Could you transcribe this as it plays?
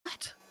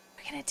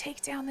gonna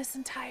take down this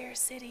entire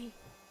city.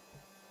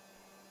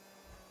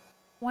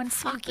 One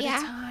Fuck swoop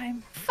at a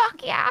time.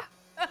 Fuck yeah.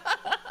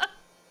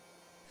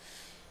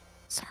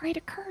 Sorry to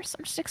curse.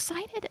 I'm just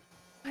excited.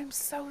 I'm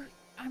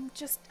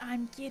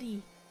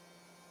giddy.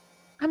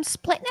 I'm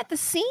splitting at the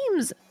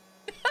seams.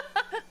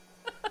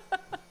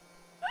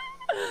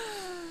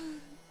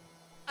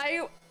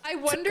 I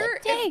wonder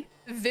if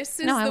this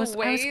is I the was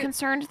way.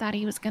 concerned that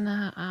he was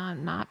gonna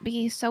not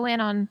be so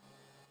in on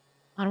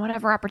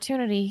whatever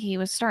opportunity he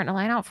was starting to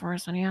line out for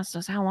us when he asked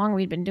us how long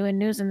we'd been doing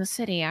news in the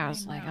city. I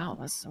was like, oh,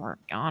 we're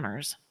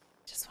goners.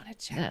 Just want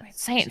to check my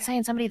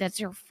saying somebody that's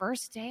your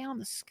first day on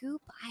the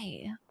scoop.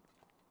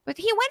 But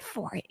he went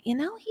for it, you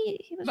know.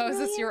 He was. Moses,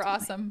 really you're into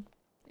awesome.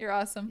 You're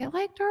awesome. He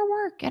liked our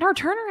work, and our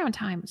turnaround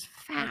time was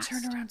fast. Our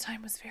turnaround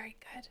time was very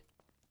good.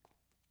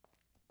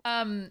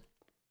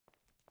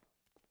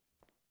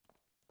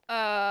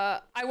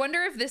 I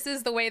wonder if this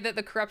is the way that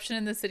the corruption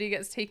in the city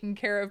gets taken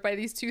care of by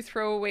these two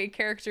throwaway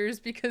characters,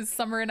 because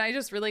Summer and I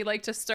just really like to start